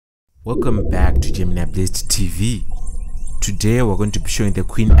Welcome back to Gemini Blast TV. Today we're going to be showing the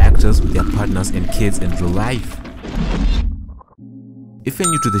queen actors with their partners and kids in real life. If you're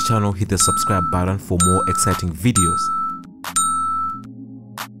new to the channel, hit the subscribe button for more exciting videos.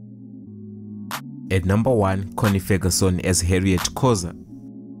 At number 1, Connie Ferguson as Harriet Khoza.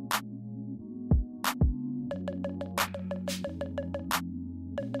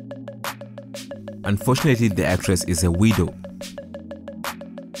 Unfortunately, the actress is a widow.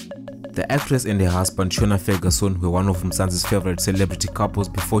 The actress and her husband Shona Ferguson were one of Mzansi's favorite celebrity couples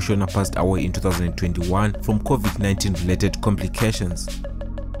before Shona passed away in 2021 from COVID-19 related complications.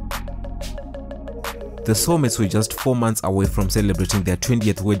 The soulmates were just 4 months away from celebrating their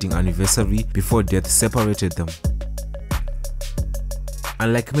 20th wedding anniversary before death separated them.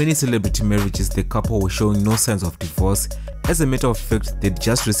 Unlike many celebrity marriages, the couple were showing no signs of divorce. As a matter of fact, they'd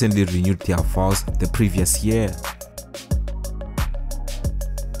just recently renewed their vows the previous year.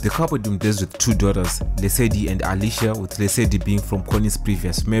 The couple had been blessed with 2 daughters, Lesedi and Alicia, with Lesedi being from Connie's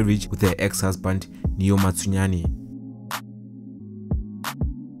previous marriage with her ex-husband Mfenyana.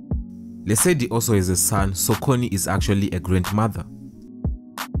 Lesedi also has a son, so Connie is actually a grandmother.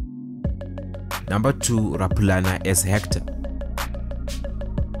 Number 2, Rapulana as Hector.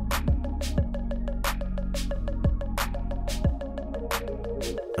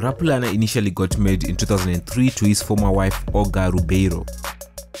 Rapulana initially got married in 2003 to his former wife Olga Ribeiro.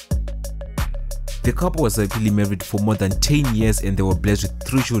 The couple was happily married for more than 10 years and they were blessed with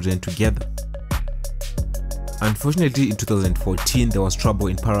 3 children together. Unfortunately, in 2014 there was trouble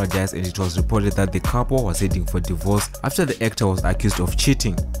in paradise and it was reported that the couple was heading for divorce after the actor was accused of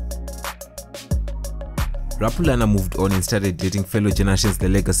cheating. Rapulana moved on and started dating fellow Generations The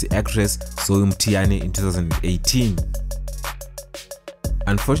Legacy actress Zoe Mtiani in 2018.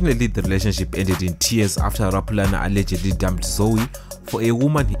 Unfortunately, the relationship ended in tears after Rapulana allegedly dumped Zoe for a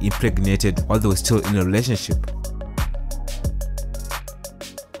woman he impregnated while they were still in a relationship.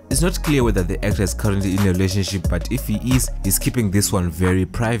 It's not clear whether the actor is currently in a relationship, but if he is, he's keeping this one very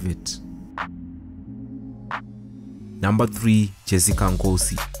private. Number 3, Jessica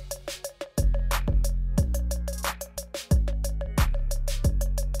Nkosi.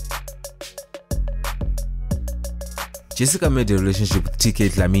 Jessica made a relationship with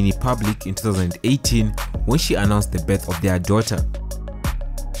TK Dlamini public in 2018 when she announced the birth of their daughter.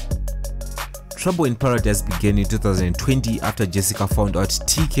 Trouble in paradise began in 2020 after Jessica found out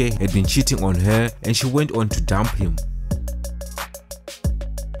TK had been cheating on her and she went on to dump him.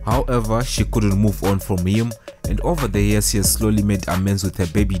 However, she couldn't move on from him, and over the years she has slowly made amends with her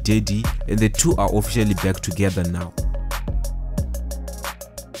baby daddy and the two are officially back together now.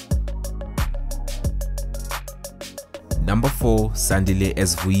 Number 4, Zandile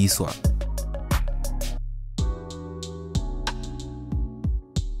as Vuyiswa.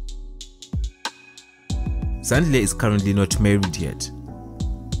 Zandile is currently not married yet.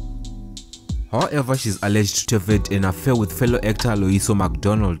 However, she is alleged to have had an affair with fellow actor Loyiso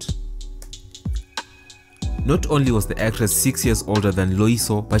McDonald. Not only was the actress 6 years older than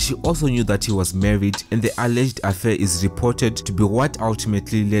Loyiso, but she also knew that he was married, and the alleged affair is reported to be what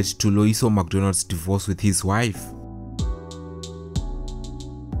ultimately led to Loyiso McDonald's divorce with his wife.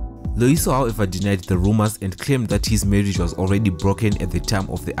 Loyiso, however, denied the rumors and claimed that his marriage was already broken at the time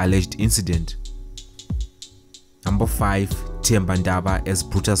of the alleged incident. Number 5, Themba Ndaba as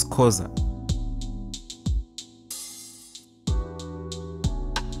Brutus Khoza.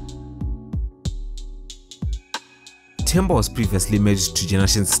 Themba was previously married to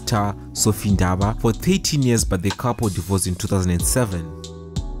Generation star Sophie Ndaba for 13 years, but the couple divorced in 2007.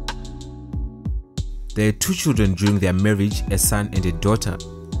 They had 2 children during their marriage, a son and a daughter.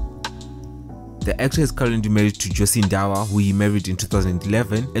 The actor is currently married to Josie Ndaba, who he married in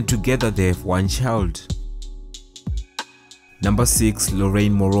 2011, and together they have 1 child. Number 6,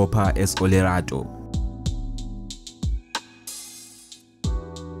 Lorraine Moropa as Olerato.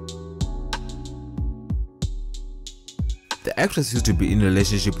 The actress used to be in a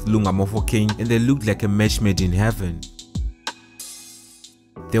relationship with Lungamofo King and they looked like a match made in heaven.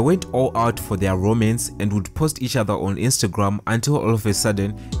 They went all out for their romance and would post each other on Instagram until all of a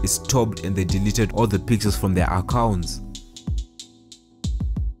sudden it stopped and they deleted all the pictures from their accounts.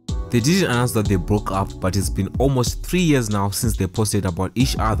 They didn't announce that they broke up, but it's been almost 3 years now since they posted about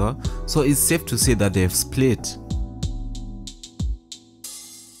each other, so it's safe to say that they have split.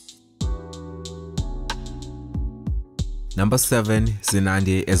 Number 7,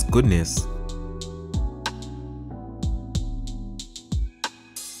 Zenande as Goodness.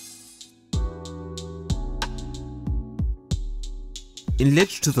 In late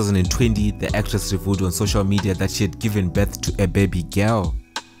 2020, the actress revealed on social media that she had given birth to a baby girl.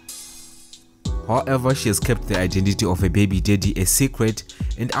 However, she has kept the identity of her baby daddy a secret,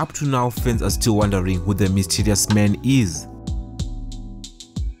 and up to now fans are still wondering who the mysterious man is.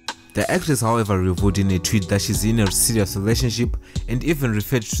 The actress however revealed in a tweet that she's in a serious relationship and even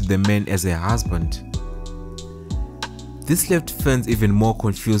referred to the man as her husband. This left fans even more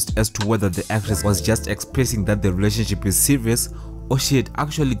confused as to whether the actress was just expressing that the relationship is serious or she had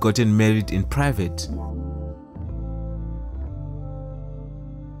actually gotten married in private.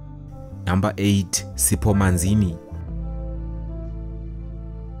 Number 8. Sipho Manzini.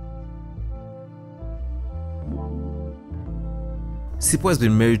 Sipho has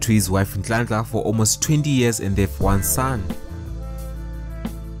been married to his wife Nhlanhla for almost 20 years and they have one son.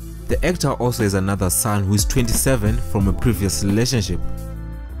 The actor also has another son who is 27 from a previous relationship.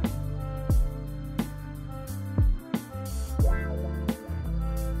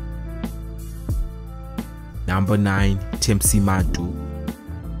 Number 9. Thembsie Matu.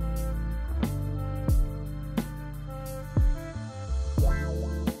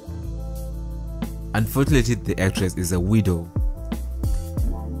 Unfortunately, the actress is a widow.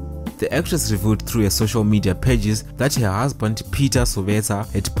 The actress revealed through her social media pages that her husband Peter Sebata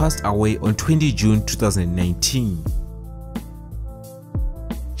had passed away on 20 June 2019.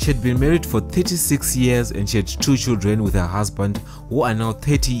 She had been married for 36 years and she had 2 children with her husband who are now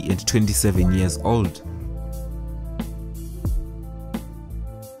 30 and 27 years old.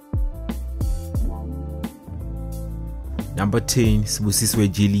 Number 10. Sibusiswe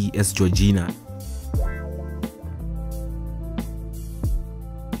Jili as Georgina.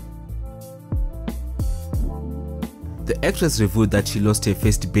 The actress revealed that she lost her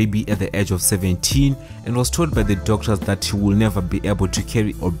first baby at the age of 17 and was told by the doctors that she will never be able to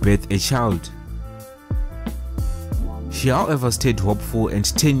carry or birth a child. She however stayed hopeful, and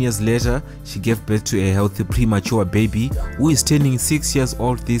 10 years later she gave birth to a healthy premature baby who is turning 6 years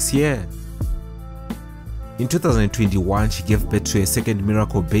old this year. In 2021 she gave birth to a second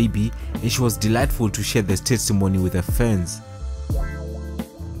miracle baby and she was delightful to share this testimony with her fans.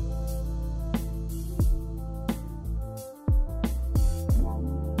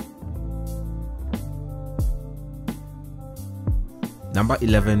 Number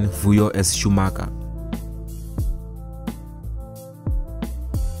 11. Vuyiswa as Schumacher.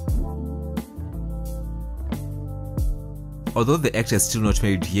 Although the actor is still not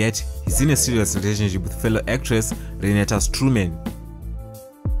married yet, he's in a serious relationship with fellow actress Renata Struman.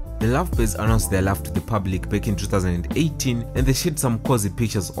 The lovebirds announced their love to the public back in 2018 and they shared some cozy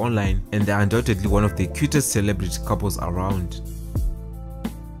pictures online, and they're undoubtedly one of the cutest celebrity couples around.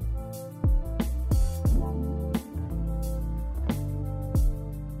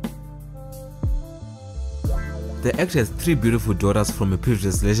 The actor has 3 beautiful daughters from a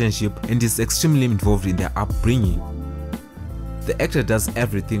previous relationship and is extremely involved in their upbringing. The actor does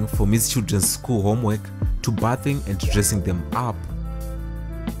everything from his children's school homework to bathing and dressing them up.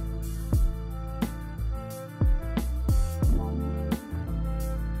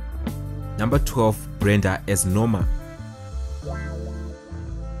 Number 12. Brenda as Norma.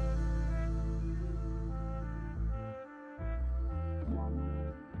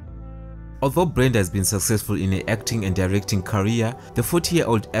 Although Brenda has been successful in her acting and directing career, the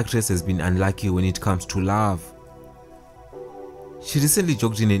 40-year-old actress has been unlucky when it comes to love. She recently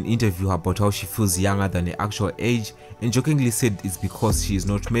joked in an interview about how she feels younger than her actual age and jokingly said it's because she is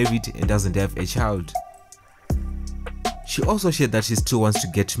not married and doesn't have a child. She also shared that she still wants to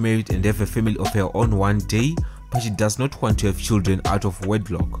get married and have a family of her own one day, but she does not want to have children out of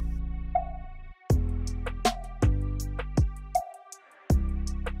wedlock.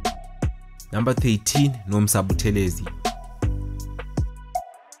 Number 13. Nomsa Buthelezi.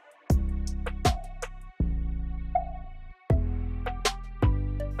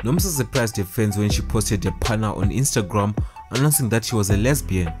 Nomsa surprised her fans when she posted a banner on Instagram announcing that she was a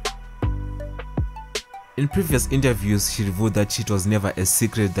lesbian. In previous interviews, she revealed that it was never a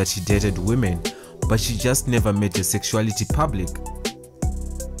secret that she dated women, but she just never made her sexuality public.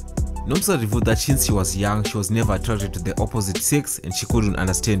 Nomsa revealed that since she was young, she was never attracted to the opposite sex and she couldn't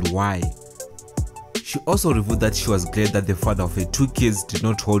understand why. She also revealed that she was glad that the father of her 2 kids did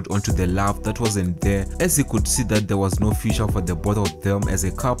not hold on to the love that wasn't there, as he could see that there was no future for the both of them as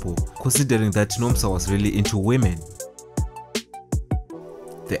a couple, considering that Nomsa was really into women.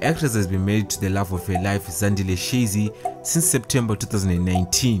 The actress has been married to the love of her life, Zandile since September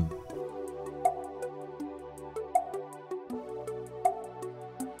 2019.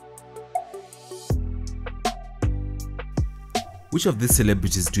 Which of these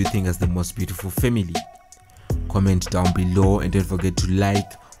celebrities do you think has the most beautiful family? Comment down below and don't forget to like,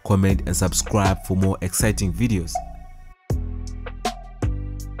 comment and subscribe for more exciting videos.